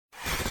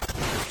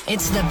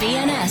It's the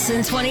BNS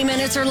in 20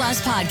 Minutes or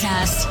Less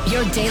podcast.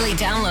 Your daily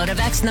download of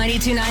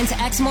X92.9's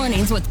X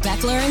Mornings with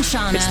Beckler and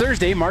Shauna. It's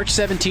Thursday, March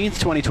 17th,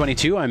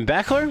 2022. I'm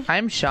Beckler.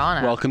 I'm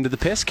Shauna. Welcome to the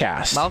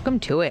Pisscast. Welcome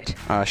to it.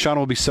 Shauna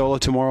will be solo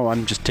tomorrow.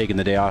 I'm just taking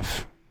the day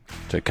off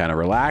to kind of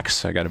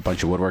relax. I got a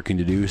bunch of woodworking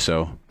to do,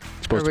 so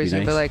it's supposed Everybody's to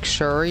be nice. Be like,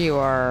 sure, you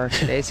are.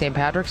 Today's St.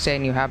 Patrick's Day,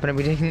 and you happen to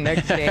be taking the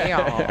next day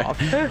off.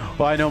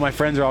 Well, I know my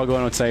friends are all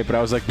going on site, but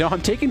I was like, no,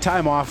 I'm taking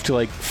time off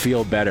to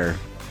feel better.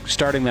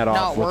 Starting that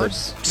off with a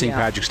St.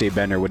 Patrick's Day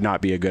bender would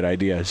not be a good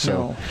idea.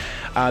 So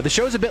the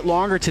show's a bit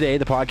longer today,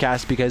 the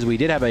podcast, because we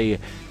did have a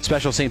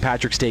special St.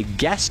 Patrick's Day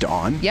guest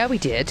on. Yeah, we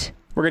did.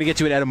 We're going to get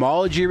to an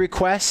etymology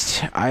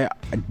request. I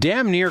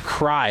damn near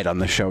cried on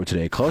the show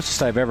today.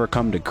 Closest I've ever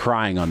come to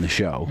crying on the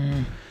show.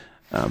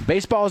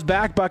 Baseball is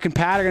back. Buck and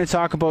Pat are going to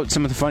talk about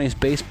some of the funniest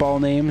baseball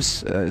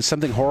names.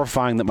 Something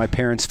horrifying that my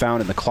parents found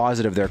in the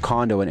closet of their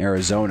condo in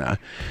Arizona.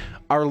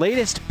 Our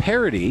latest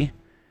parody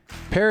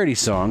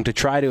song to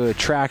try to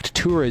attract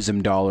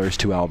tourism dollars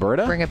to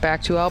Alberta. Bring it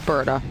back to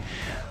Alberta.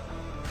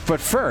 But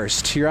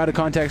first, your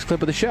out-of-context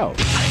clip of the show.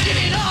 The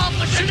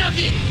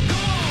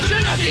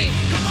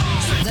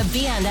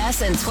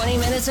BNS in 20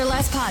 Minutes or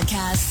Less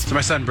podcast. So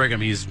my son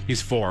Brigham,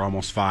 he's 4,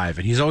 almost 5,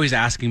 and he's always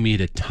asking me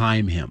to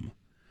time him.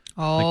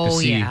 To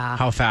see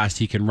how fast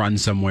he can run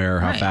somewhere,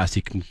 how fast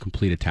he can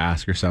complete a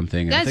task or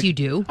something. As you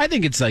do. I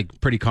think it's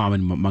pretty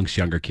common amongst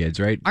younger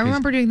kids, right? I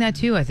remember doing that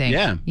too, I think.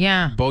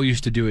 Yeah. Bo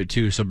used to do it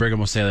too. So Brigham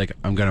will say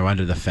I'm going to run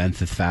to the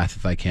fence as fast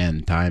as I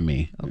can, time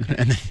me. Okay.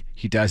 And then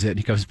he does it and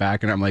he comes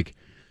back and I'm like,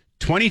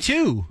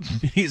 22.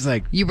 He's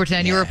like, you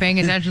pretend you were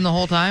paying attention the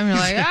whole time. You're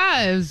like,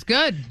 it was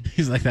good.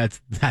 He's like, that's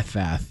that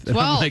fast. 12.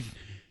 I'm like,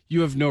 you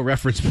have no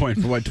reference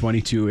point for what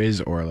 22 is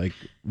or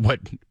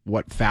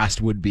what fast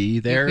would be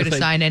there. You could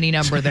assign any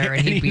number there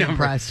and he'd be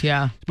impressed.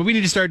 Yeah. But we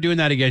need to start doing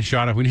that again,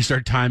 Shauna. We need to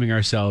start timing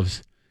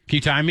ourselves. Can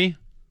you time me?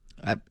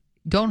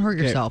 Don't hurt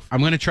yourself.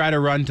 I'm going to try to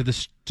run to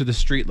the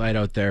street light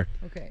out there.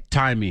 Okay.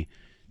 Time me.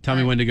 Tell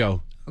me when to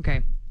go.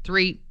 Okay.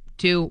 3,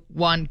 2,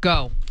 1,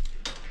 go.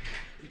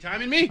 You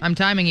timing me? I'm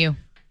timing you.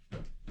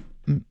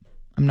 I'm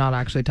not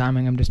actually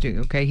timing. I'm just doing.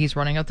 Okay. He's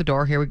running out the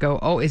door. Here we go.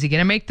 Oh, is he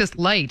going to make this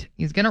light?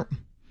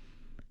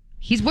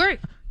 He's wearing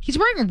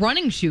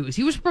running shoes.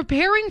 He was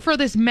preparing for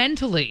this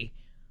mentally.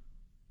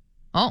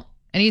 Oh,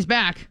 and he's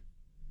back.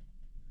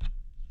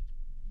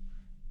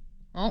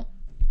 Oh.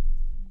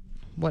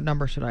 What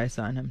number should I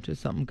assign him to?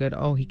 Something good.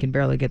 Oh, he can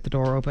barely get the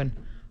door open.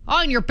 Oh,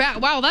 and you're back.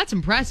 Wow, that's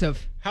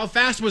impressive. How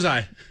fast was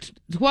I?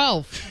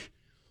 12.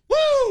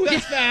 Woo!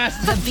 That's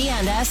fast. The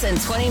BNS in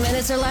 20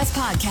 Minutes or Less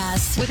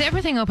podcast. With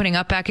everything opening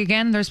up back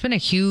again, there's been a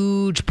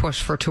huge push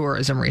for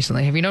tourism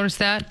recently. Have you noticed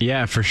that?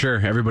 Yeah, for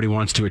sure. Everybody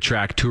wants to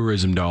attract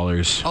tourism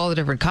dollars. All the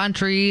different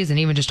countries and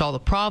even just all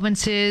the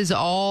provinces,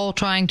 all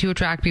trying to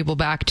attract people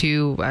back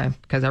to,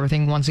 because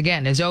everything, once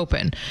again, is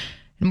open.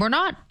 And we're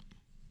not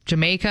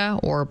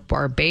Jamaica or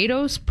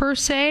Barbados, per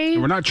se.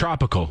 We're not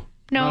tropical.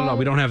 No.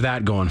 We don't have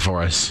that going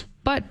for us.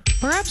 But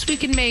perhaps we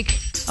can make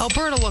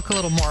Alberta look a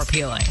little more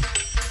appealing.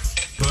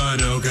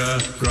 Panoka,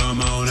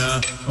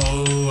 Cremona,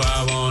 oh,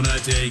 I wanna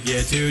take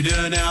you to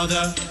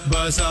Donalda,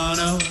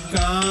 Bassano,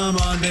 come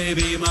on,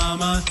 baby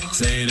mama,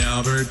 St.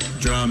 Albert,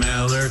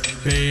 Drumeller,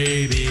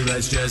 baby,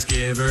 let's just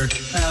give her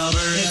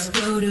Albert. Let's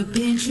go to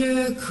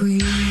Pincher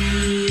Creek,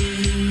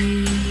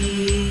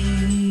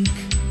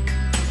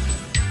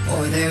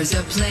 or there's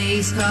a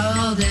place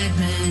called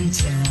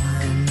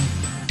Edmonton,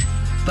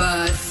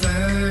 but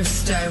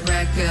first I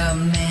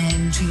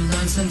recommend you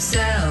learn some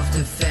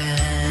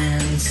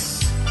self-defense.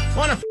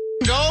 Wanna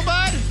go,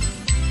 bud?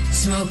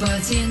 Smoke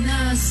butts in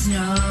the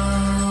snow.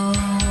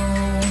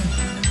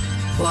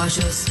 Watch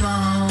a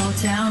small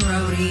town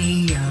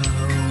rodeo.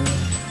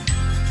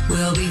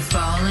 We'll be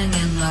falling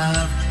in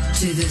love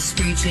to the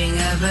screeching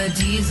of a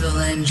diesel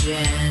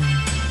engine.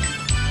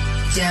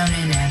 Down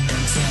in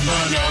Edmonton.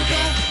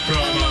 Panoka,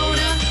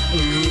 Cremona,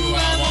 ooh,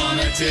 I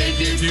wanna take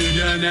you to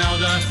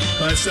Donalda,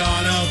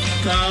 Bassano,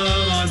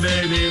 come on,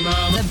 baby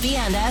mama. The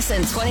BNS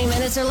in 20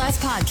 Minutes or Less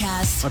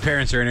podcast. My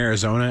parents are in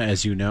Arizona,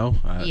 as you know.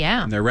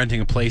 Yeah. And they're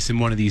renting a place in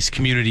one of these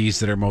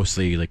communities that are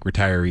mostly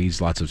retirees,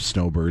 lots of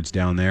snowbirds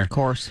down there. Of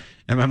course.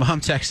 And my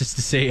mom texted us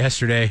to say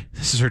yesterday,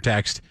 this is her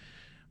text,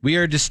 "We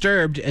are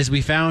disturbed as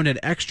we found an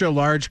extra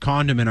large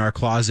condom in our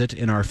closet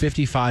in our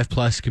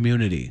 55-plus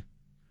community."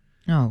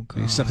 Oh,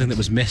 God. Something that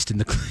was missed in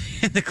the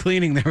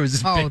cleaning. There was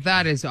this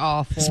that is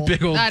awful. this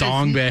big old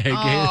dong bag.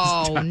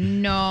 Oh,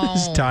 no.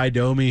 It's Ty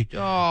Domi.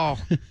 Oh,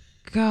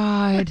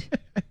 God.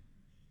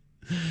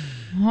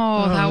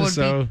 Oh, that would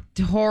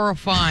be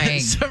horrifying.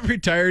 Some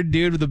retired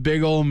dude with a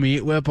big old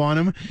meat whip on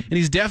him. And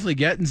he's definitely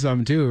getting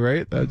some, too,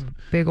 right? That's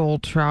big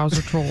old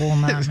trouser troll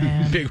on that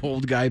man. big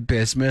old guy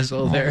piss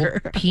missile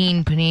there.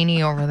 Peen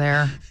Panini over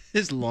there.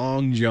 His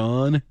long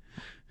john.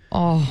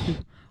 Oh,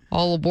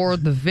 all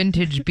aboard the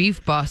vintage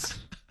beef bus.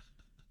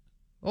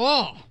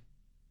 Oh,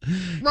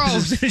 gross.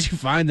 As soon as you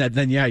find that,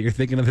 then you're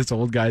thinking of this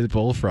old guy's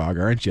bullfrog,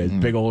 aren't you?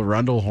 Big old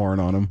rundle horn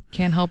on him.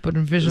 Can't help but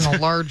envision a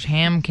large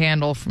ham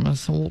candle from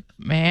this old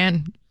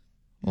man.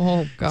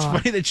 Oh, It's God.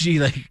 funny that she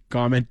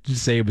commented to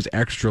say it was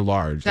extra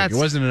large. It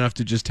wasn't enough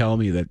to just tell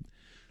me that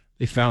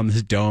they found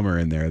this domer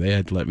in there. They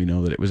had to let me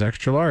know that it was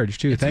extra large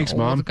too. Thanks,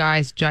 Mom. Old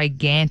guy's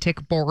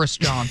gigantic Boris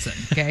Johnson.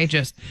 Okay,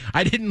 just.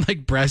 I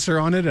didn't press her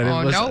on it.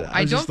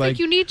 I don't think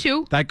you need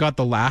to. That got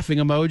the laughing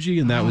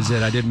emoji, and that was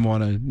it. I didn't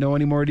want to know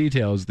any more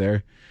details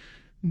there.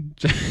 I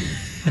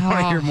want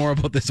to hear more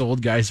about this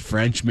old guy's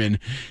Frenchman,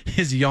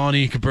 his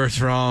Yannick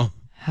Bertrand.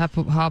 Hop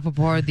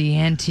aboard the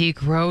Antique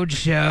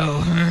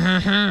Roadshow.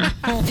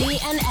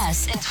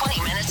 BNS in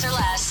 20 minutes or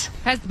less.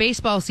 As the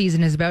baseball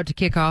season is about to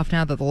kick off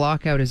now that the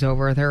lockout is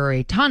over, there are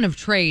a ton of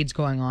trades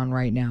going on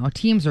right now.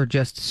 Teams are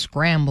just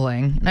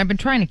scrambling. And I've been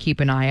trying to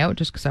keep an eye out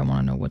just because I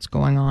want to know what's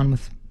going on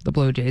with the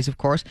Blue Jays, of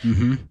course.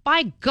 Mm-hmm.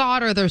 By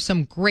God, are there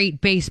some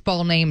great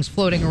baseball names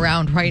floating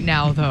around right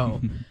now,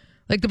 though.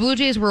 The Blue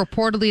Jays were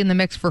reportedly in the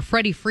mix for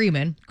Freddie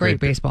Freeman. Great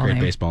baseball name.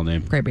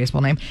 Great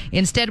baseball name.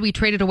 Instead, we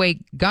traded away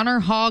Gunnar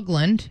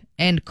Hoglund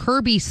and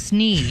Kirby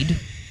Snead.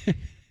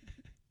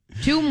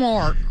 Two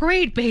more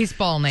great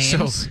baseball names.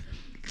 So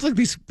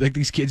it's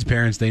these kids'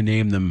 parents, they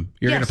name them,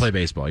 you're going to play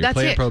baseball. You're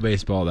playing pro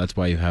baseball. That's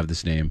why you have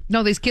this name.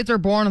 No, these kids are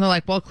born and they're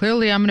like, well,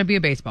 clearly I'm going to be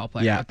a baseball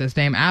player with this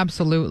name.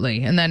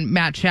 Absolutely. And then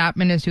Matt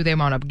Chapman is who they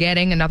wound up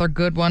getting. Another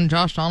good one.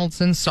 Josh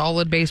Donaldson,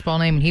 solid baseball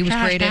name. And he was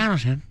traded.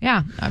 Donaldson.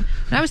 Yeah. And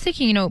I was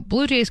thinking,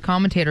 Blue Jays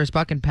commentators,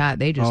 Buck and Pat,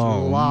 they just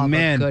love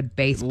a good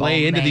baseball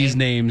Lay into name. these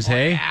names,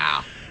 hey?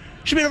 Yeah.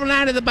 It's a beautiful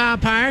night at the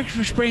ballpark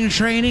for spring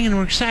training, and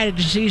we're excited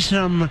to see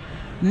some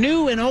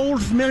new and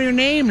old familiar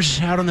names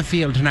out on the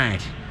field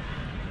tonight.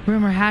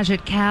 Rumor has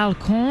it Cal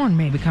Korn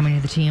may be coming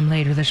to the team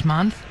later this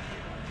month.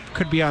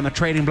 Could be on the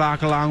trading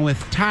block along with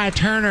Ty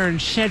Turner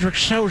and Cedric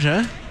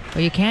Souza.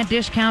 But you can't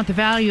discount the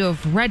value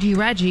of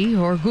Reggie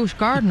or Goose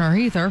Gardner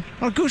either.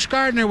 Well, Goose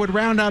Gardner would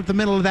round out the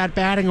middle of that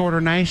batting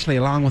order nicely,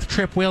 along with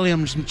Trip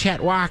Williams and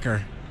Chet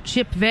Walker.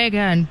 Chip Vega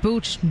and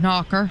Boots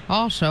Knocker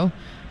also.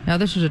 Now,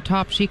 this is a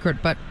top secret,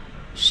 but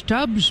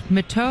Stubbs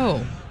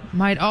Miteau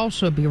might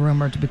also be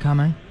rumored to be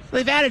coming.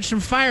 They've added some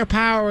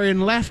firepower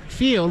in left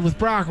field with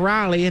Brock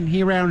Riley, and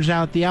he rounds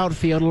out the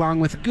outfield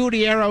along with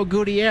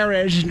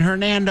Gutierrez and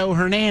Hernando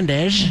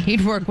Hernandez.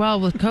 He'd work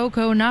well with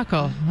Coco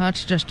Knuckle.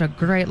 That's just a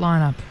great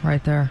lineup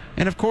right there.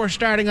 And, of course,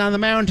 starting on the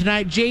mound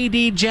tonight,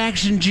 J.D.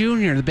 Jackson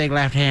Jr., the big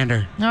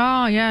left-hander.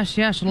 Oh, yes,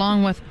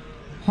 along with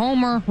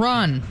Homer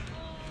Run.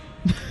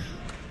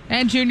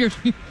 And Junior.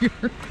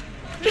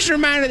 Just a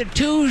reminder that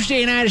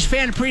Tuesday night is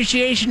Fan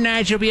Appreciation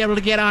Night. You'll be able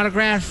to get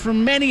autographs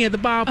from many of the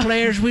ball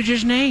players we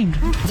just named.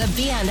 The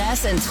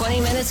BNS in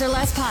 20 minutes or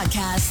less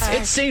podcast.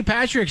 It's St.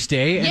 Patrick's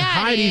Day, and Yeah,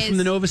 Heidi it is. from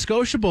the Nova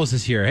Scotia Bulls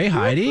is here. Hey,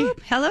 Heidi.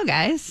 Hello,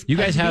 guys. You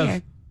guys Glad to be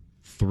have here.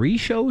 3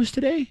 shows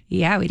today?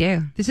 Yeah, we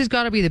do. This has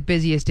got to be the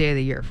busiest day of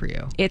the year for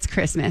you. It's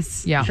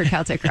Christmas Yeah. for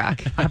Celtic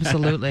Rock.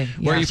 Absolutely.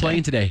 Where are you Yes.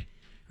 playing today?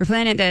 We're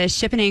playing at the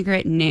Ship and Anchor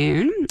at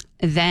noon,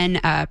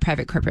 then a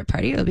private corporate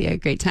party. It'll be a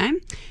great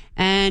time.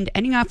 And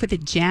ending off with a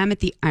jam at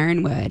the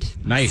Ironwood.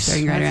 Nice.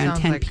 Starting right That around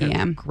sounds 10 like a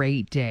p.m.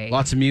 great day.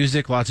 Lots of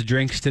music, lots of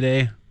drinks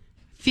today.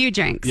 Few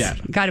drinks. Yeah.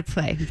 Got to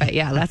play. But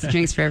yeah, lots of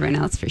drinks for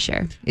everyone else for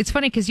sure. It's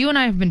funny because you and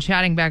I have been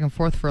chatting back and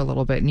forth for a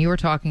little bit, and you were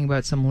talking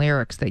about some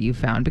lyrics that you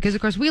found. Because,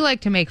 of course, we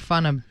like to make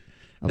fun of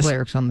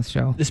lyrics on the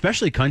show.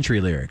 Especially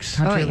country lyrics.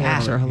 Country Oh, yeah.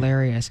 lyrics are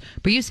hilarious.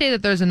 But you say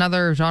that there's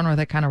another genre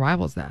that kind of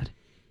rivals that.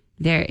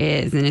 There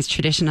is, and it's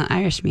traditional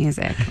Irish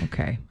music.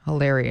 Okay,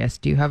 hilarious.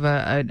 Do you have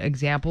an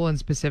example in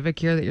specific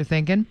here that you're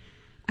thinking?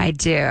 I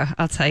do.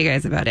 I'll tell you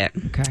guys about it.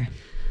 Okay.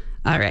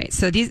 All right.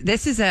 So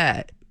this is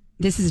a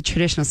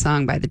traditional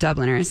song by the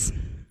Dubliners.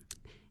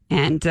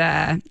 And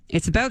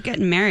it's about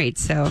getting married.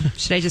 So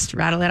should I just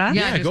rattle it off?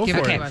 Yeah, just go give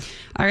for it it. to us.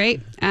 All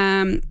right.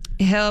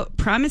 He'll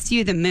promise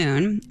you the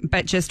moon,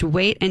 but just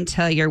wait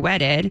until you're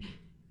wedded.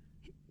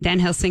 Then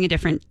he'll sing a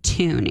different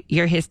tune.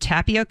 You're his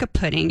tapioca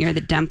pudding. You're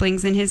the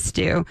dumplings in his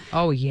stew.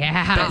 Oh,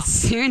 yeah. But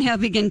soon he'll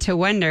begin to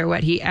wonder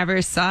what he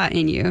ever saw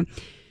in you.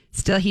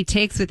 Still, he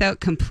takes without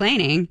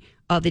complaining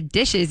all the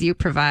dishes you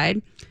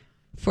provide.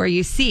 For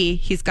you see,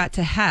 he's got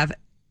to have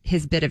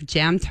his bit of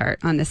jam tart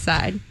on the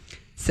side.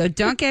 So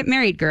don't get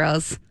married,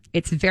 girls.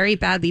 It's very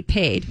badly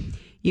paid.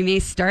 You may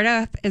start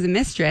off as a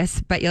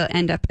mistress, but you'll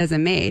end up as a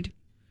maid.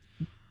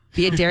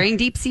 Be a daring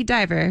deep sea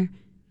diver.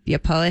 Be a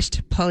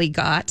polished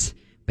polygot.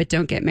 But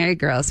don't get married,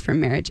 girls, for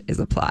marriage is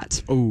a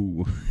plot.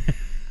 Ooh.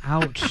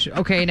 Ouch.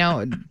 Okay,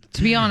 now,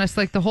 to be honest,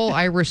 like the whole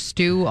Irish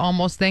stew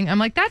almost thing, I'm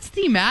like, that's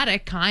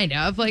thematic, kind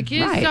of. Like,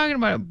 he's Right. talking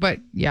about it. But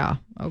yeah,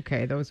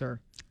 okay, those are.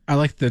 I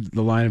like the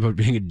line about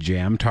being a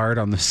jam tart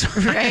on the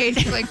side.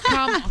 Right? Like,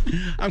 come on.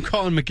 I'm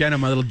calling McKenna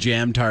my little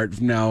jam tart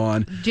from now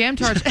on. Jam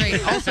tart's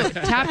great. Also,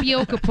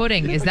 tapioca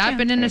pudding. Has that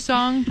been in a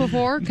song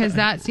before? Because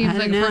that seems I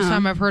like don't the first know.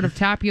 time I've heard of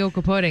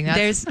tapioca pudding.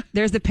 That's,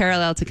 There's the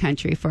parallel to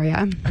country for you.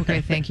 okay,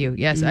 thank you.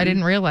 Yes, I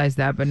didn't realize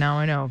that, but now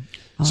I know.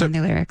 All So in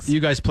the lyrics. You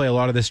guys play a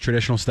lot of this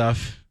traditional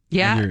stuff?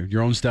 Yeah. And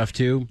your own stuff,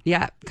 too?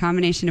 Yeah,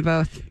 combination of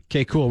both.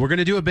 Okay, cool. We're going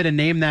to do a bit of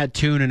Name That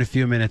Tune in a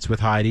few minutes with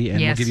Heidi, and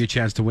Yes. we'll give you a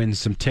chance to win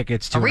some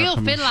tickets to A an real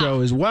upcoming fiddler.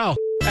 show as well.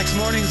 X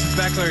Mornings with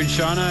Beckler and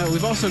Shauna.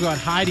 We've also got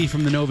Heidi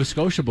from the Nova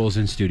Scotia Bulls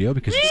in studio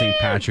because it's St.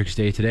 Patrick's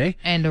Day today.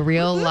 And a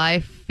real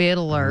live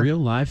fiddler. A real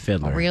live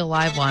fiddler. A real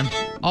live one.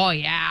 Oh,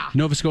 yeah.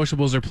 Nova Scotia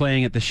Bulls are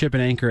playing at the Ship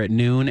and Anchor at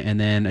noon, and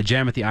then a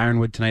jam at the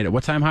Ironwood tonight at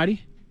what time,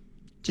 Heidi?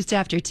 Just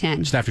after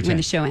 10. Just after 10. When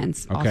the show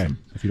ends. Okay. Awesome.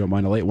 If you don't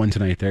mind a late one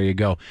tonight, there you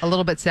go. A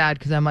little bit sad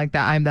because I'm like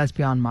that. That's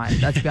beyond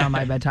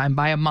my bedtime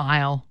by a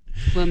mile.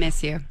 We'll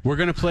miss you. We're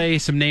going to play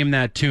some Name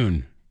That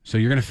Tune. So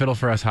you're going to fiddle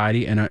for us,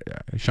 Heidi, and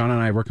Shauna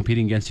and I, we're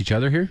competing against each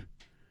other here.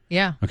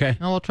 Yeah. Okay.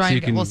 And we'll try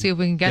and we'll see if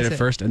we can guess it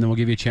first, and then we'll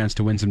give you a chance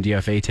to win some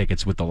DFA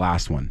tickets with the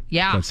last one.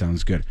 Yeah. That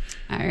sounds good.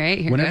 All right.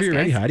 Here Whenever goes, you're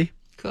ready, guys. Heidi.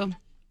 Cool.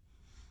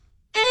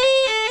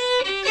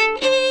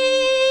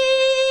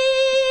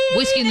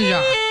 Whiskey in the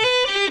jar.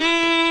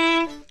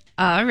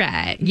 All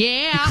right.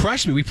 Yeah.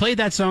 Crushed me. We played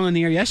that song on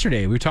the air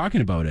yesterday. We were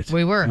talking about it.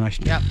 We were. And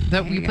Yep.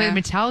 We you played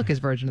go. Metallica's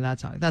version of that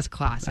song. That's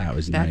classic. That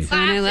was That's nice. the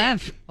one I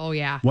love. Oh,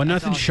 yeah. 1-0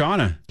 That's awesome.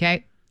 Shauna.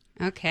 Okay.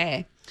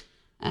 Okay.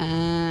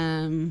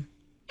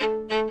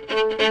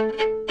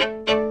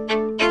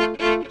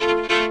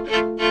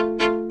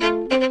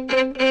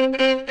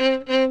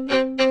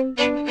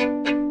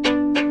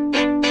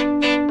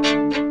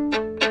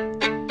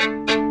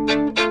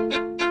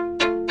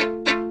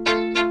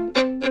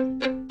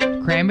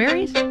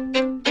 Cranberries?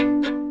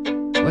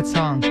 What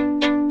song?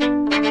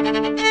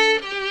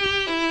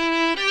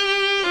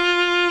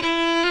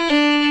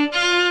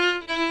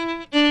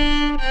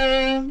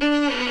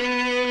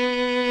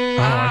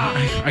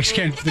 I just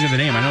can't think of the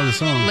name. I know the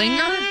song.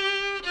 Linger?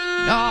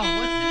 Oh,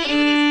 what's the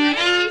name of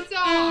this cranberry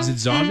song? Is it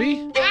Zombie?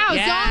 Wow,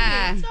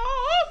 Yeah. Zombie.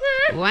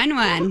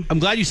 1-1. I'm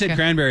glad you said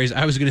Cranberries.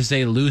 I was going to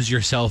say "Lose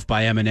Yourself"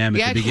 by Eminem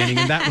at the beginning,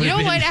 and that would You have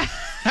know been what?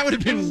 that would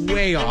have been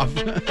way off.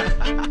 There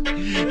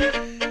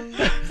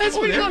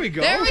we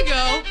go. There we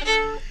go.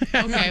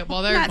 Okay,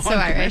 well, there Not so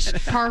Irish.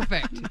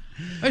 Perfect.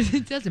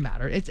 It doesn't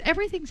matter. It's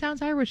everything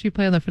sounds Irish. You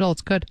play on the fiddle.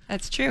 It's good.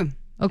 That's true.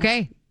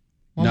 Okay.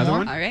 Another more?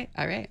 one? All right.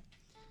 All right.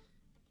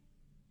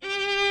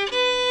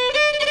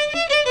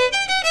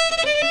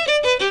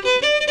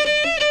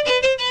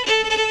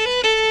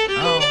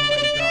 Oh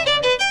my god.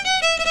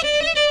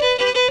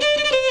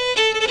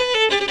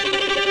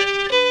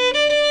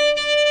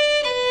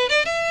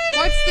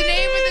 What's the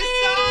name of this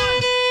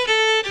song?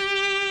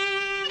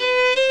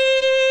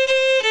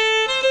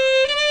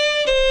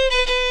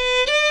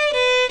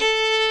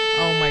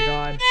 Oh my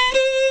god.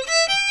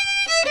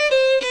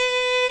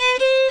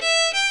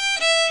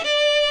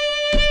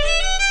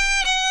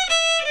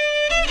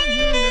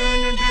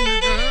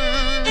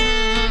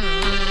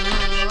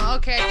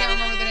 Okay, I can't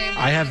remember the name.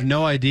 I have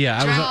no idea.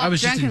 I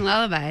was just Drunken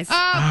Lullabies.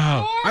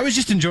 I was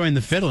just enjoying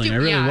the fiddling. I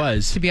really Yeah,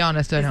 was. To be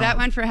honest, I Is know. that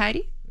one for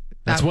Heidi?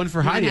 That's one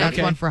for Heidi. That's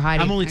Okay. one for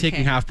Heidi. I'm only Okay.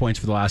 taking half points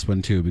for the last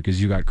one too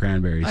because you got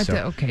Cranberries. So.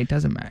 Okay, it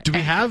doesn't matter. Do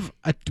we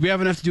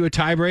have enough to do a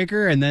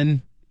tiebreaker and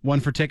then one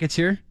for tickets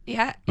here?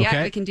 Yeah. Yeah,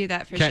 Okay. we can do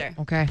that for Okay.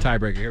 sure. Okay.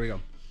 Tiebreaker. Here we go.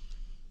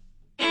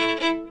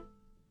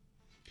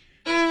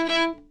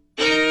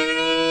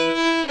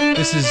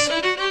 This is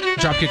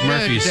Dropkick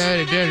Murphys.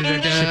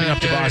 Shipping up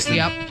to Boston.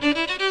 Yep.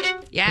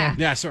 Yeah.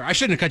 Yeah, sorry. I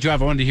shouldn't have cut you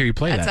off. I wanted to hear you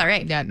play That's that. all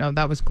right. Yeah, no,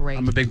 that was great.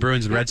 I'm a big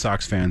Bruins and Red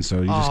Sox fan,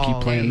 so you just keep Oh,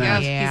 playing there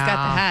that. you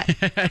Yep,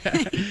 he's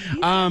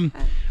got the hat.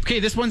 Okay,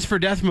 this one's for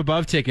Death from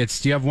Above tickets.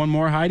 Do you have one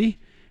more, Heidi?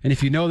 And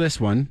if you know this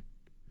one,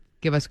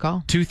 Give us a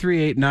call.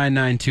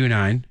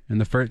 238-9929. And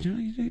the first,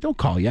 don't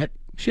call yet.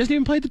 She hasn't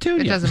even played the tune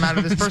It yet. doesn't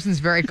matter. This person's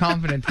very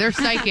confident. They're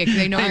psychic.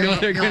 They know, They know you're,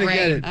 they're you're gonna right.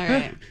 get it. All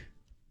right.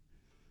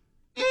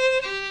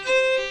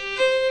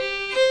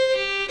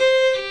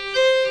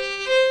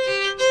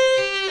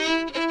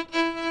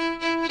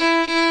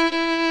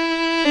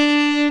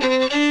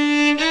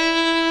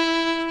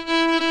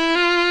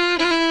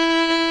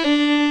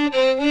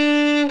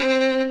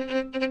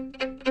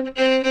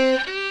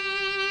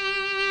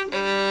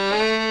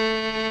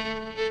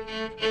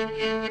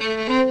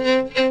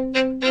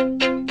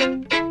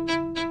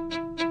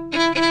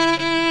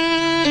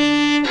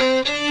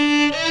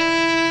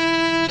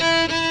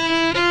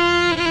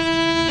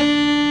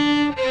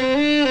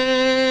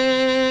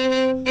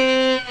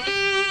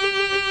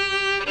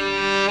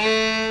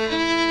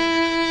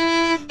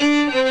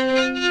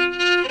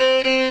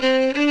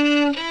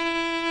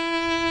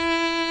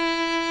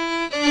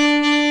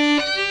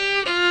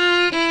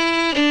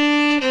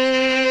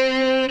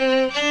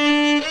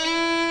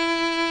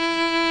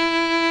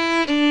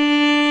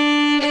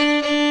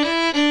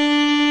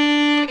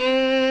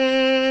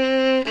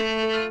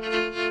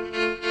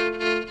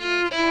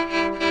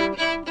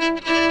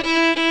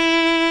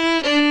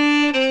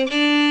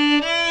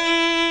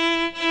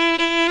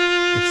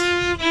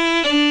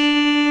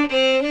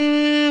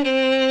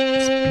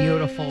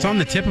 Beautiful. It's on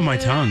the tip of my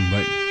tongue,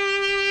 but.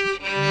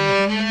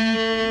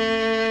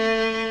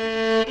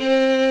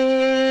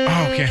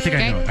 Oh, okay. I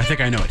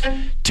think I know it.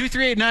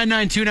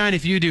 238-9929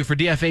 if you do for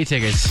DFA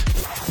tickets.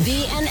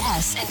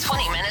 BNS in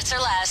 20 minutes or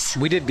less.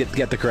 We did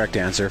get the correct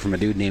answer from a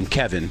dude named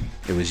Kevin.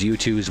 It was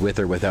U2's With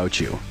or Without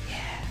You.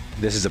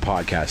 This is a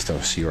podcast, though,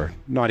 so you're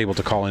not able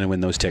to call in and win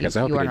those tickets.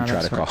 I hope You you are didn't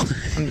not try to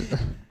expert.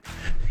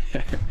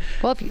 call.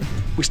 Well, if you,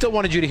 We still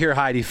wanted you to hear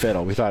Heidi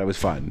fiddle. We thought it was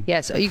fun.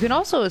 yes, you can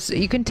also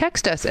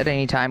text us at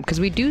any time because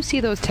we do see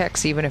those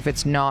texts even if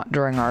it's not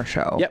during our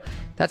show. Yep.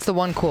 That's the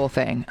one cool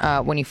thing.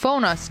 When you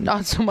phone us,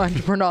 not so much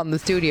if we're not in the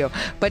studio,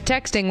 but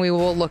texting, we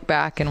will look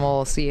back and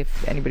we'll see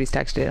if anybody's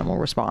texted and we'll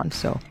respond.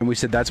 So And we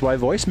said that's why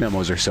voice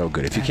memos are so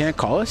good. If you can't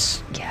call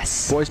us,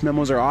 yes, voice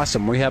memos are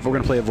awesome. We're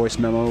going to play a voice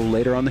memo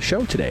later on the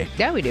show today.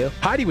 yeah, we do.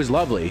 Heidi was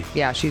lovely.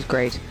 Yeah, she's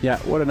great. Yeah,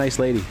 what a nice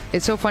lady.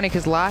 It's so funny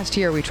because last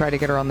year we tried to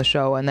get her on the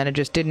show and then it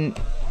just didn't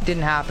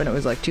happen. It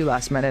was like too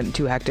last minute and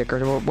too hectic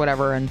or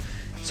whatever. And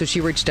so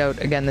she reached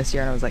out again this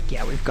year and I was like,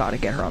 yeah, we've got to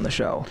get her on the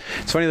show.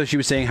 It's funny though, she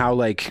was saying how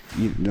like,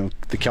 you know,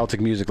 the Celtic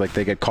music, like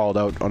they get called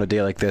out on a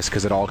day like this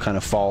because it all kind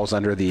of falls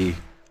under the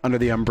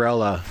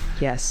umbrella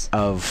Yes.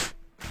 of,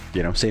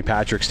 you know, St.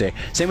 Patrick's Day.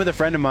 Same with a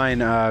friend of mine.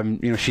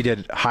 You know, she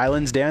did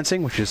Highlands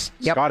dancing, which is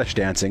Yep. Scottish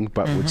dancing,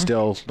 but would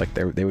still like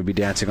they would be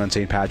dancing on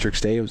St. Patrick's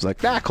Day. It was like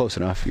close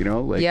enough, you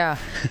know. Like, Yeah,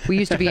 we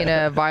used to be in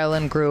a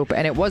violin group,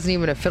 and it wasn't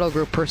even a fiddle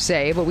group per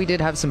se, but we did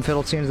have some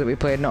fiddle tunes that we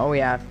played. And oh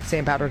yeah,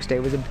 St. Patrick's Day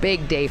was a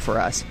big day for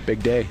us.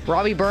 big day.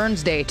 Robbie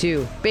Burns Day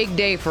too, big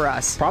day for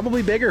us.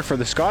 Probably bigger for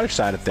the Scottish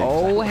side of things.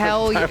 Oh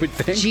hell I yeah! would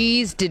think.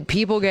 Jeez, did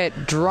people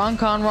get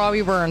drunk on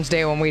Robbie Burns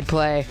Day when we'd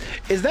play?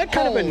 Is that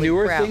kind of a Holy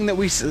newer crap. thing that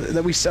we?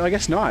 I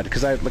guess not,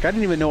 because I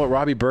didn't even know what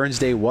Robbie Burns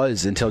Day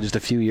was until just a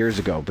few years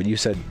ago. But you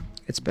said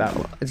It's been,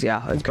 it's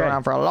Okay. been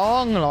around for a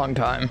long, long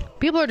time.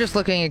 People are just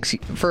looking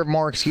for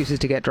more excuses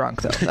to get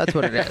drunk, though. That's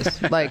what it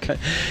is. Like,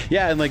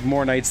 yeah, and like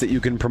more nights that you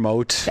can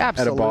promote at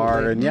a bar,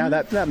 Absolutely. and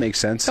yeah, that makes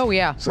sense. oh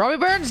yeah, Robbie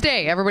Burns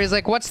Day. Everybody's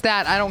like, "What's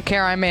that? I don't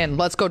care. I'm in.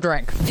 Let's go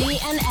drink."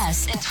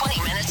 BNS in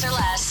 20 minutes or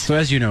less. So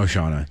as you know,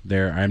 Shauna,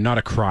 I'm not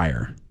a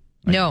crier.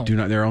 No.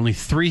 There are only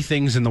 3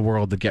 things in the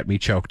world that get me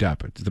choked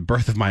up. It's the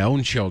birth of my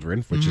own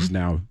children, which is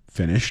now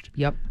finished.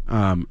 Yep.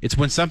 It's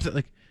when something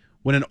like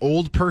when an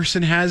old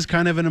person has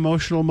kind of an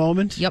emotional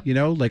moment. Yep. You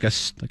know, like a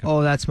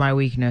Oh, that's my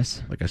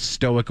weakness. like a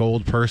stoic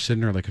old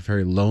person, or like a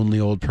very lonely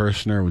old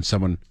person, or when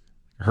someone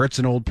hurts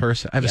an old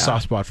person. I have a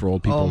soft spot for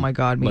old people. Oh my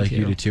God, me like too.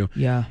 you do too.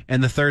 Yeah.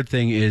 And the third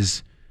thing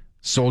is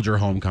soldier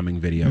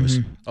homecoming videos.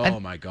 Mm-hmm. Oh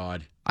my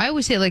God. I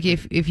always say, like,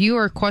 if you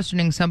are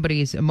questioning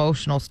somebody's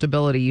emotional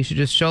stability, you should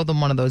just show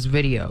them one of those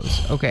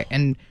videos. Okay.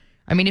 And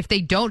I mean, if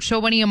they don't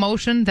show any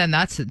emotion, then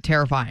that's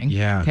terrifying.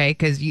 Yeah. Okay.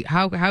 Because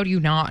how do you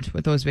not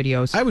with those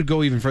videos? I would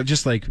go even for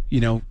just like, you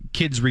know,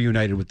 kids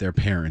reunited with their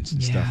parents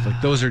and stuff.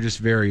 Like those are just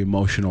very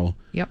emotional.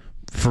 Yep.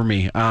 For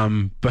me,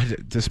 but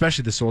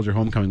especially the soldier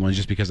homecoming ones,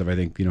 just because of I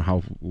think you know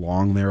how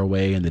long they're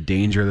away and the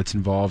danger that's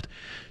involved.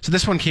 So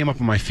this one came up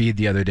on my feed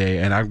the other day,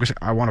 and I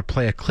want to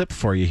play a clip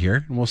for you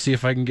here, and we'll see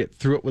if I can get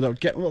through it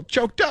without getting a little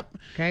choked up.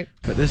 Okay.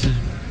 But this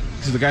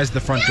is the guy's at the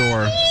front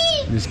door,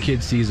 and his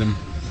kid sees him.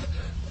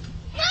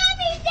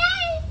 Mommy,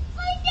 Daddy,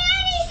 my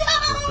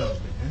daddy's home.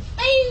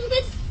 I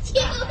missed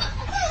you.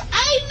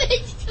 I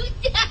missed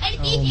you, Daddy.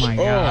 Oh my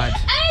God.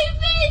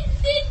 I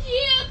missed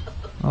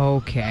you.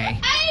 Okay.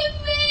 I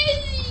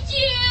missed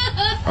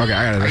you. Okay,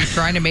 I gotta.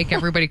 Trying to make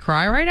everybody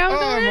cry right now?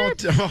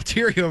 I'm all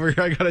teary over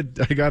here.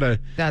 I gotta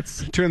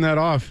That's. turn that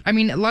off. I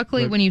mean,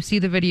 luckily, when you see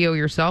the video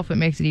yourself, it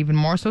makes it even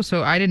more so.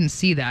 So I didn't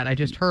see that. I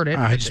just heard it.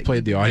 I just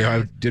played the audio.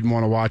 I didn't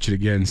want to watch it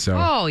again. So.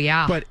 Oh,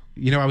 yeah. But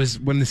you know,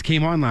 when this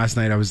came on last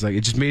night, I was like,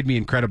 it just made me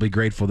incredibly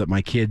grateful that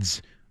my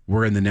kids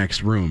were in the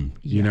next room.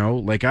 You know,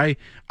 like I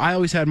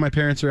always had my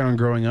parents around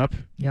growing up,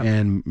 Yep.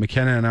 and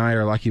McKenna and I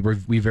are lucky.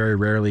 We very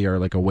rarely are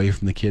like away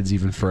from the kids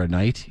even for a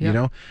night. You Yep.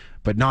 know,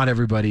 but not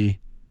everybody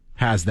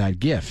has that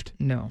gift.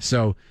 No.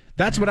 So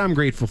that's what I'm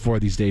grateful for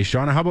these days.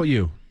 Shauna, how about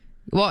you?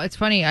 Well, it's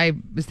funny. I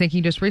was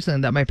thinking just recently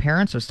that my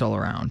parents are still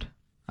around.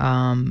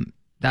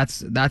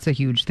 That's a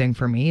huge thing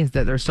for me, is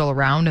that they're still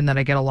around and that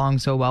I get along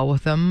so well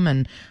with them.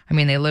 And I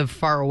mean, they live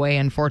far away,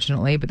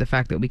 unfortunately, but the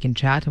fact that we can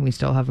chat and we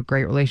still have a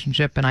great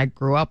relationship, and I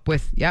grew up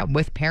with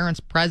parents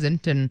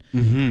present and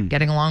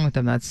getting along with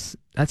them. That's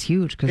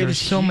huge, because It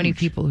there's is so many huge.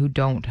 people who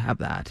don't have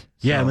that.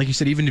 Yeah, So- and like you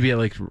said, even to be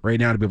like right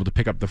now to be able to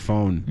pick up the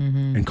phone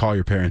and call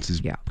your parents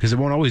is because it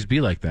won't always be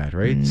like that,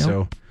 right? Nope.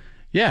 So,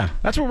 yeah,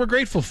 that's what we're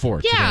grateful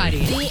for. Yeah,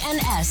 today. it is.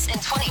 BNS in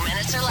 20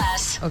 minutes or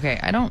less. Okay,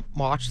 I don't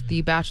watch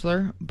The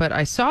Bachelor, but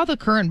I saw the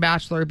current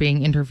Bachelor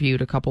being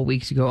interviewed a couple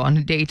weeks ago on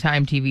a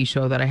daytime TV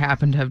show that I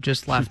happened to have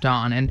just left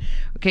on. And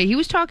okay, he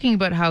was talking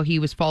about how he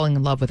was falling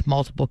in love with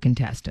multiple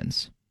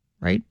contestants,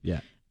 right? Yeah.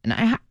 And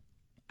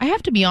I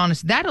have to be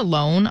honest, that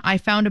alone I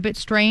found a bit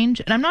strange,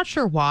 and I'm not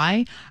sure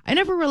why. I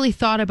never really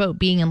thought about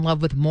being in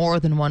love with more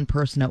than one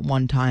person at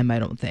one time, I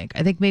don't think.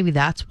 I think maybe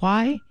that's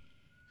why.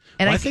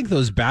 And Well, I think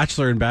those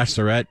Bachelor and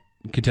Bachelorette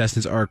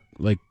contestants are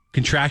like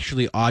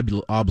contractually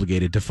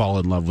obligated to fall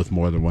in love with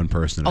more than one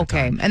person at a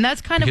okay, time. and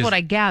that's kind of Because what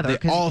I gather. They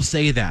 'cause- all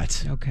say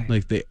that. Okay.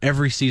 Like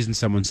every season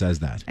someone says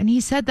that. And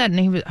he said that,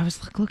 and I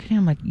was like looking at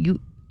him like, you're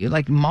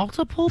like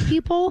multiple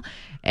people.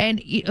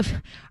 And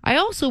I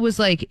also was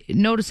like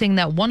noticing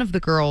that one of the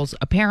girls,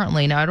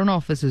 apparently, now I don't know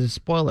if this is a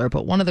spoiler,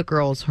 but one of the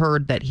girls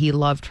heard that he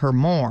loved her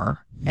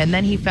more, and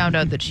then he found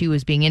out that she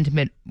was being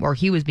intimate, or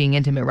he was being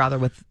intimate rather,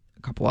 with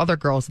a couple other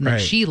girls, and then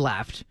Right. she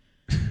left.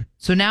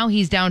 So now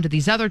he's down to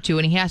these other two,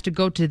 and he has to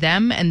go to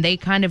them, and they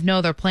kind of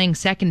know they're playing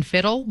second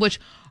fiddle, which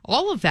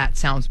all of that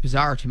sounds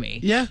bizarre to me.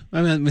 Yeah,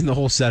 I mean the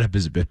whole setup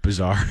is a bit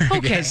bizarre.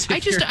 Okay,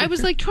 I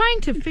was like trying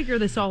to figure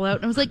this all out,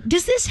 and I was like,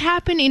 does this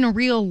happen in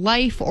real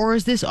life, or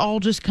is this all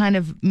just kind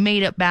of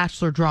made up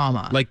Bachelor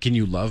drama? Like, can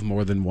you love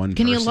more than one?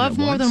 Can you person love at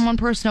more once? than one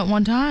person at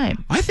one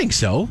time? I think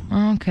so.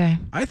 Okay.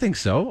 I think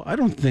so. I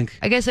don't think.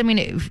 I guess, I mean,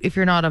 if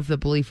you're not of the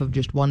belief of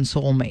just one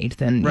soulmate,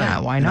 then yeah,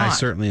 why And not? I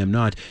certainly am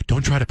not.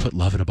 Don't try to put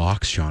love in a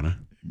box, Shauna.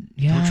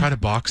 Yeah. Don't try to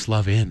box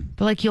love in.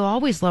 But like, you'll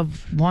always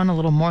love one a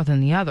little more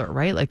than the other,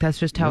 right? Like, that's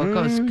just how it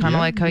goes. Kind of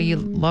like how you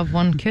love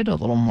one kid a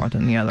little more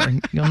than the other.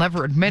 You'll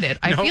never admit it.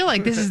 I feel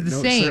like this is the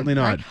No, same. certainly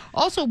not. Right?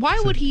 Also, why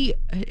would he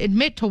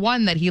admit to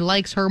one that he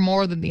likes her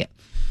more than the?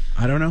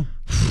 I don't know.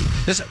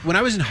 When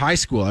I was in high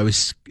school, I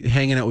was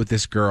hanging out with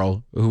this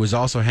girl who was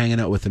also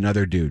hanging out with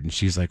another dude, and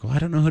she's like, "Well, I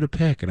don't know who to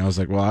pick," and I was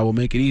like, "Well, I will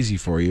make it easy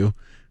for you.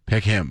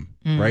 Pick him."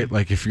 Right?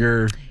 Like if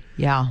you're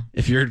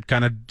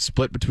kind of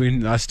split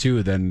between us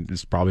two, then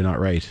it's probably not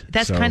right.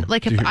 That's So, kind of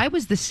like, if I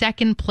was the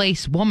second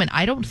place woman,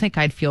 I don't think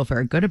I'd feel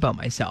very good about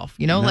myself.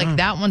 You know, like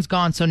that one's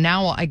gone, so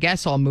now I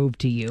guess I'll move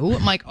to you.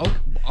 I'm like, oh,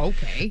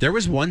 okay. There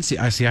was one.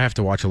 I have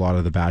to watch a lot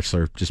of The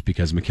Bachelor just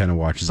because McKenna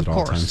watches it all the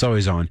time. course. It's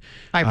always on.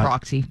 By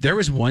proxy. There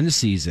was one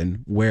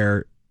season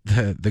where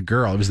the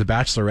girl, it was the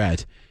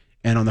Bachelorette,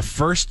 and on the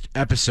first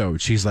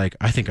episode, she's like,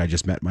 "I think I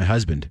just met my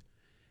husband,"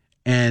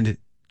 and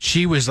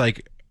she was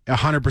like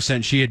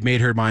 100%. She had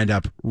made her mind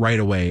up right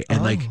away,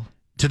 and like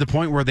to the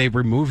point where they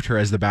removed her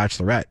as the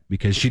Bachelorette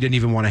because she didn't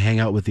even want to hang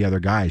out with the other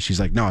guys. She's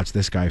like, "No, it's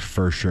this guy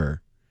for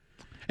sure."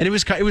 And it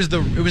was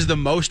the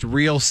most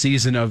real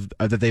season of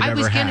that they've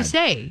ever had. I was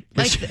gonna say,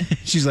 like,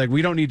 she's like,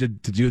 "We don't need to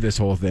do this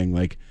whole thing."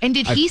 Like, and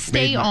did he I've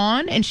stay made my-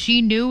 on? And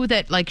she knew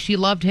that, like, she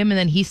loved him, and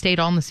then he stayed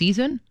on the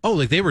season. Oh,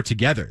 like they were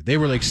together. They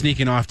were like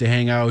sneaking off to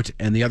hang out,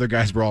 and the other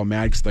guys were all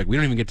mad because like we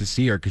don't even get to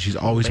see her because she's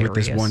always with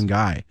this Hilarious. one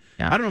guy.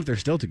 Yeah. I don't know if they're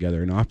still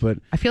together or not, but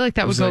I feel like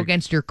that would was go like-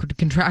 against your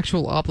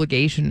contractual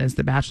obligation as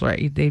the Bachelor.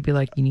 They'd be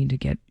like, you need to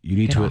get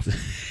to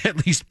off.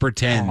 at least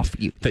pretend Off.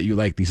 that you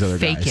like these other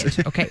Fake guys.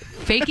 it, okay?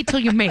 Fake it till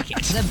you make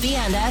it. The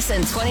BNS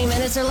in 20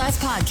 minutes or less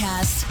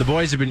podcast. The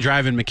boys have been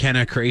driving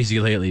McKenna crazy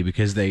lately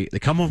because they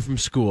come home from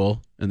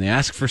school and they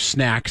ask for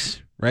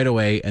snacks right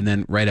away and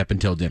then right up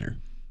until dinner.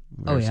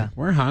 Oh, yeah.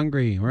 We're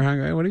hungry. What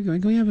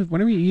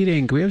are we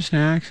eating? Can we have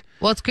snacks?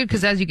 Well, it's good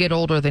because as you get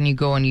older, then you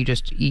go and you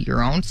just eat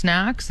your own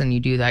snacks and you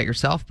do that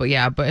yourself. But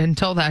yeah, but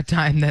until that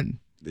time, then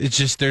It's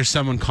just there's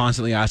someone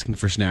constantly asking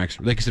for snacks.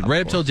 Like I said,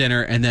 right up till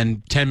dinner, and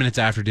then 10 minutes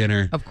after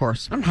dinner. of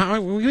course. I'm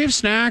hungry. We have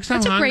snacks.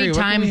 That's I'm a great hungry.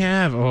 What time. can we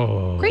have?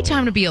 Oh, Great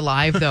time to be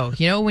alive, though.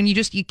 You know, when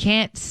you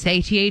can't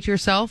satiate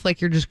yourself, like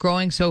you're just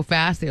growing so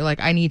fast that you're like,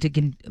 I need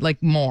to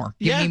like more.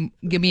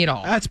 Give me it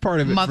all. That's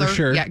part of it, for Mother,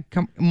 sure. Yeah,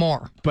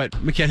 more.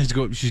 But McKenna's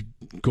she's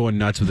going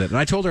nuts with it, and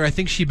I told her I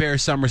think she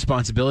bears some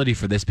responsibility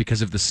for this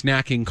because of the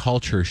snacking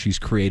culture she's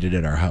created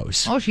at our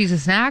house. Oh, she's a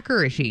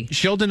snacker, is she?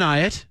 She'll deny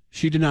it.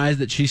 She denies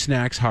that she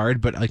snacks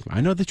hard, but like I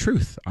know the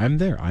truth. I'm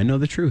there. I know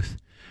the truth.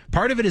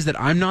 Part of it is that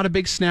I'm not a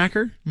big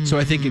snacker, so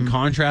I think in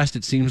contrast,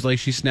 it seems like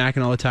she's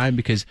snacking all the time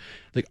because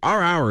like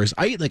our hours,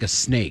 I eat like a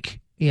snake.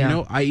 Yeah. You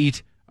know, I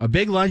eat a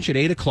big lunch at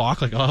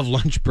 8:00. Like I'll have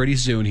lunch pretty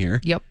soon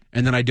here. Yep.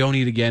 And then I don't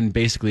eat again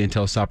basically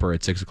until supper at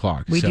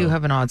 6:00. We So do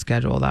have an odd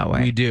schedule that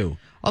way. We do.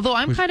 Although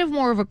I'm kind of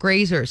more of a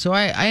grazer, so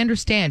I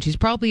understand. She's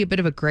probably a bit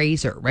of a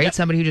grazer, right? Yep.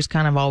 Somebody who just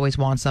kind of always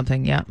wants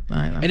something. Yeah.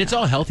 And it's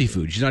all healthy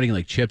food. She's not eating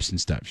like chips and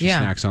stuff. She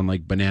snacks on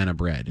like banana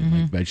bread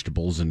and like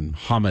vegetables and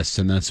hummus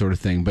and that sort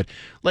of thing. But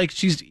like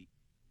she's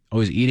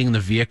always eating in the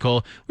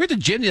vehicle. We were at the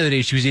gym the other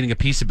day. She was eating a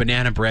piece of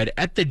banana bread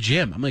at the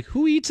gym. I'm like,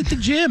 who eats at the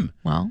gym?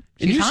 Well,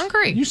 And she's you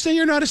hungry. You say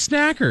you're not a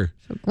snacker.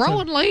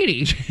 Growing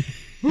lady.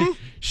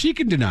 She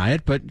can deny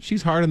it, but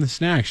she's hard on the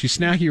snacks. She's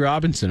Snacky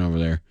Robinson over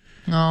there.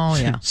 Oh,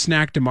 yeah.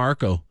 Snack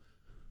DeMarco.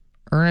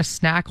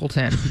 Ernest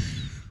Snackleton.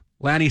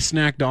 Lanny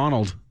Snack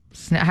Donald.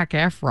 Snack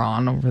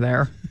Efron over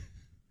there.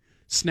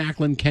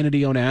 Snacklin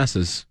Kennedy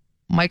Onassis.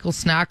 Michael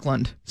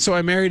Snackland. So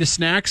I married a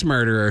snacks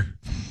murderer.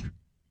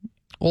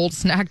 Old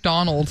Snack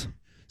Donald.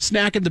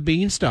 Snacking the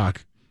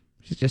beanstalk.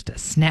 She's just a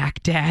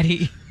snack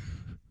daddy.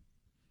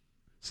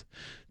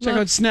 Check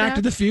out Snack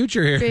to the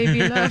Future here.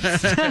 Baby loves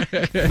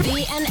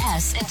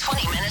BNS in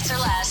 20 minutes or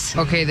less.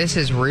 Okay, this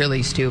is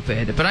really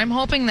stupid, but I'm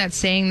hoping that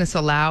saying this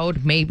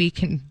aloud maybe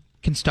can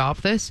stop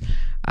this.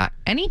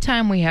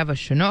 Anytime we have a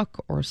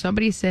Chinook or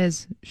somebody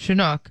says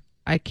Chinook,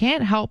 I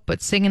can't help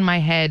but sing in my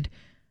head,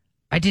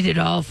 I did it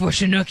all for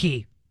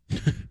Chinookie.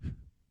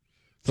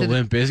 The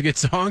Limp Bizkit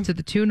song? To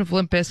the tune of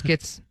Limp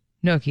Bizkit's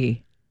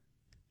Nookie.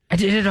 I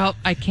did it all.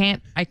 I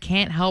can't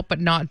help but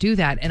not do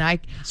that. And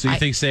So you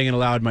think saying it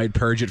aloud might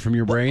purge it from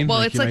your brain?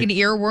 Well, it's like an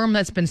earworm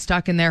that's been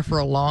stuck in there for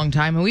a long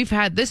time.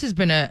 And this has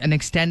been an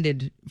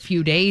extended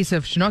few days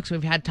of Chinooks.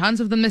 We've had tons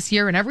of them this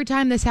year. And every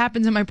time this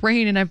happens in my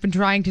brain, and I've been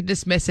trying to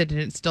dismiss it, and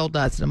it still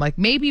does. And I'm like,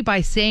 maybe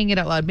by saying it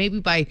out loud, maybe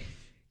by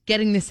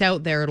getting this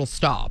out there, it'll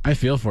stop. I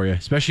feel for you,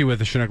 especially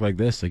with a Chinook like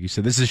this. Like you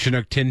said, this is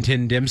Chinook Tin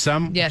Tin Dim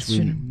Sum. Yes.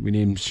 We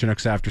named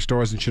Chinooks after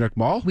stores in Chinook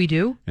Mall. We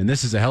do? And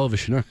this is a hell of a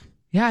Chinook.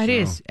 Yeah, it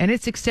is. And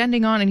it's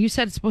extending on. And you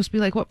said it's supposed to be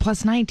like, what,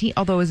 plus 19?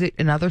 Although, is it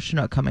another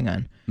Chinook coming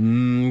on?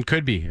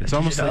 Could be. It's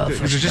almost like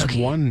there's just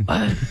one.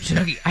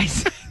 Chinookie.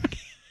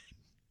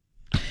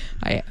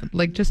 I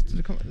like just. I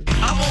won't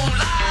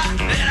lie,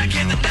 and I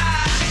can't deny.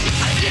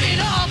 I did it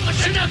all for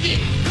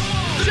Chinookie.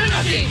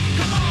 Chinookie.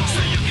 Come on.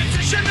 So you get to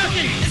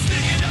Chinookie.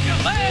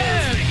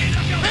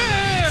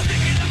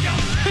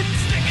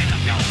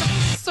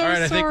 So all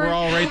right, I think we're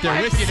all right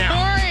there with you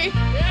now. Sorry.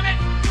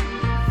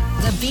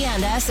 The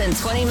BNS in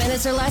 20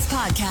 Minutes or Less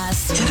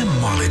podcast.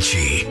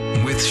 Etymology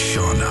with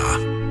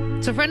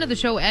Shauna. So, a friend of the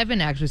show, Evan,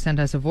 actually sent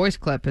us a voice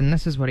clip, and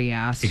this is what he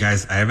asked. Hey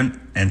guys, I have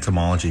an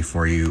entomology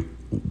for you,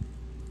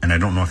 and I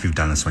don't know if you've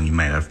done this one, you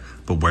might have,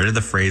 but where did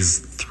the phrase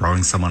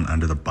throwing someone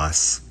under the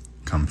bus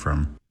come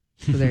from?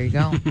 So there you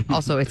go.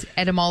 Also, it's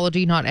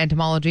etymology, not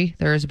entomology.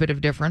 There is a bit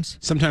of difference.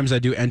 Sometimes I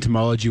do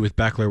entomology with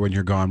Beckler when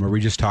you're gone, where we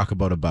just talk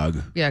about a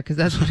bug. Yeah, because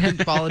that's what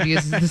entomology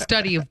is the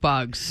study of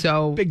bugs.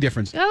 So big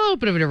difference. A little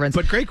bit of a difference.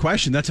 But great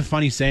question. That's a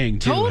funny saying,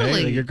 too. Totally.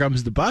 Hey? Like, here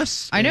comes the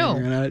bus. I know.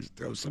 You're going to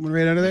throw someone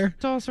right under there?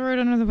 It's also right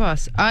under the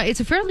bus. It's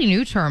a fairly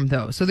new term,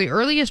 though. So the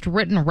earliest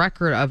written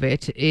record of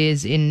it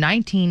is in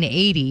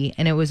 1980,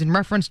 and it was in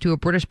reference to a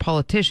British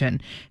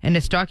politician. And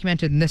it's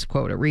documented in this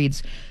quote. It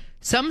reads,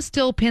 "Some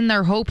still pin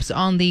their hopes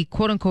on the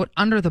quote-unquote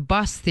under the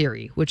bus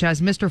theory, which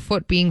has Mr.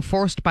 Foote being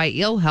forced by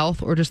ill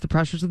health or just the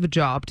pressures of the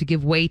job to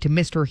give way to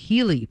Mr.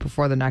 Healy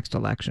before the next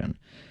election."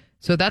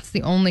 So that's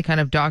the only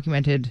kind of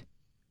documented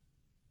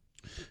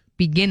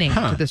beginning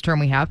to this term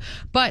we have.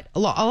 But a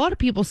lot of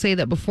people say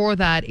that before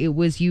that it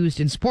was used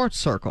in sports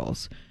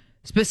circles,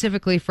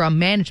 specifically from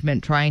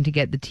management trying to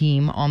get the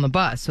team on the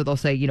bus. So they'll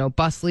say,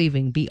 bus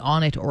leaving, be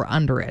on it or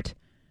under it.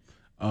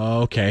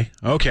 Okay.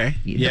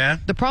 Yeah.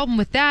 The problem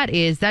with that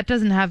is that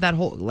doesn't have that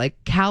whole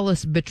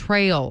callous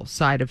betrayal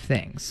side of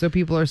things. So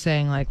people are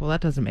saying well,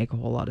 that doesn't make a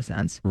whole lot of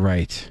sense.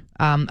 Right.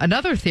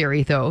 Another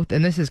theory, though,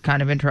 and this is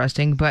kind of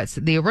interesting, but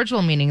the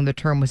original meaning of the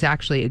term was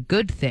actually a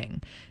good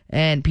thing.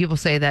 And people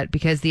say that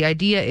because the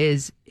idea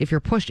is if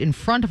you're pushed in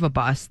front of a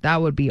bus,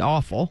 that would be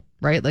awful,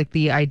 right? Like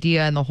the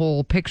idea and the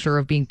whole picture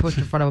of being pushed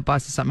in front of a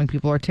bus is something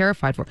people are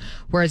terrified for.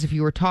 Whereas if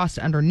you were tossed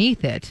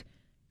underneath it,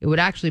 it would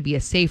actually be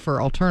a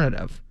safer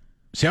alternative.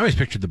 See, I always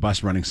pictured the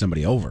bus running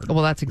somebody over.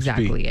 Well, that's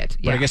exactly it.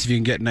 But I guess if you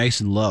can get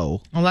nice and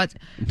low. Well,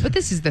 but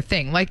this is the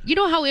thing. You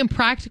know how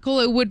impractical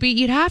it would be?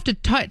 You'd have to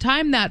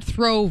time that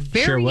throw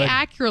very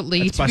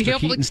accurately that's to be Buster able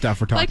Keaton to.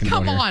 Stuff we're talking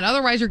come about on. Here.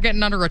 Otherwise, you're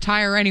getting under a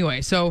tire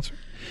anyway. So, do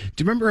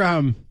you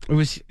remember? It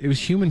was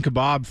Human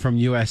Kebab from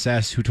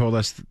USS who told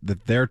us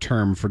that their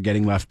term for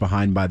getting left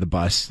behind by the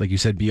bus, like you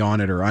said, be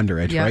on it or under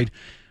it, right,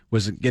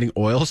 was getting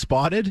oil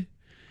spotted.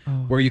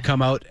 Where you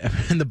come out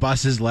and the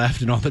bus is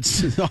left and all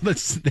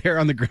that's there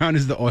on the ground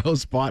is the oil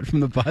spot from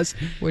the bus.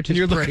 Which and is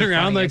you're looking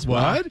around like,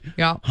 well. what?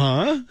 Yeah.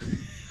 Huh?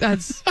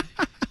 That's...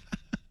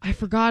 I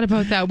forgot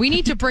about that. We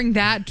need to bring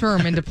that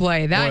term into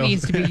play. That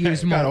needs to be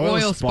used more.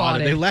 Oil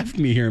spotted. They left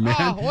me here, man.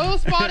 Oh, oil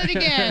spotted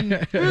again.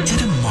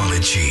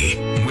 Etymology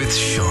with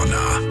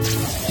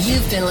Shauna.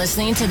 You've been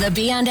listening to the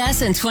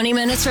BNS in 20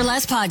 Minutes or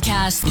Less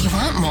podcast. You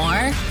want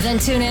more? Then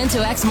tune in to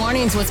X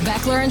Mornings with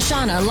Beckler and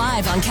Shauna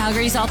live on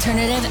Calgary's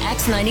alternative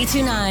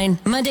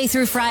X92.9. Monday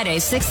through Friday,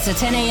 6 to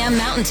 10 a.m.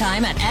 Mountain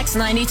Time at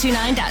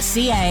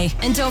x929.ca.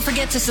 And don't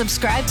forget to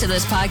subscribe to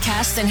this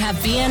podcast and have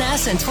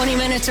BNS in 20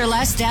 Minutes or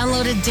Less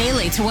downloaded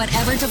daily to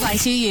whatever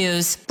device you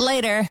use.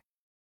 Later.